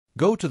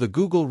Go to the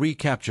Google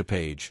reCAPTCHA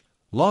page,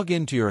 log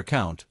into your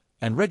account,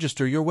 and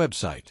register your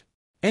website.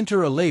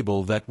 Enter a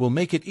label that will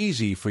make it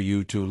easy for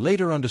you to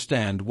later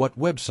understand what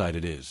website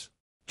it is.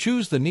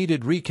 Choose the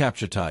needed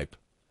reCAPTCHA type,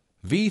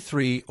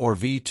 V3 or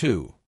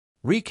V2.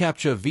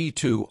 reCAPTCHA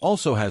V2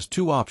 also has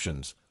two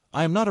options,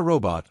 I am not a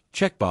robot,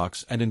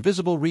 checkbox, and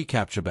invisible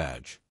reCAPTCHA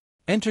badge.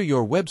 Enter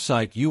your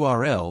website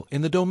URL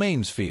in the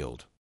Domains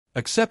field.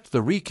 Accept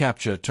the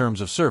reCAPTCHA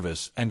Terms of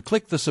Service and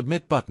click the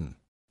Submit button.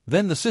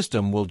 Then the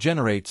system will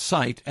generate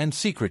site and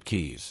secret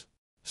keys.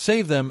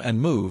 Save them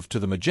and move to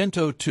the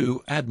Magento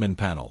 2 admin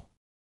panel.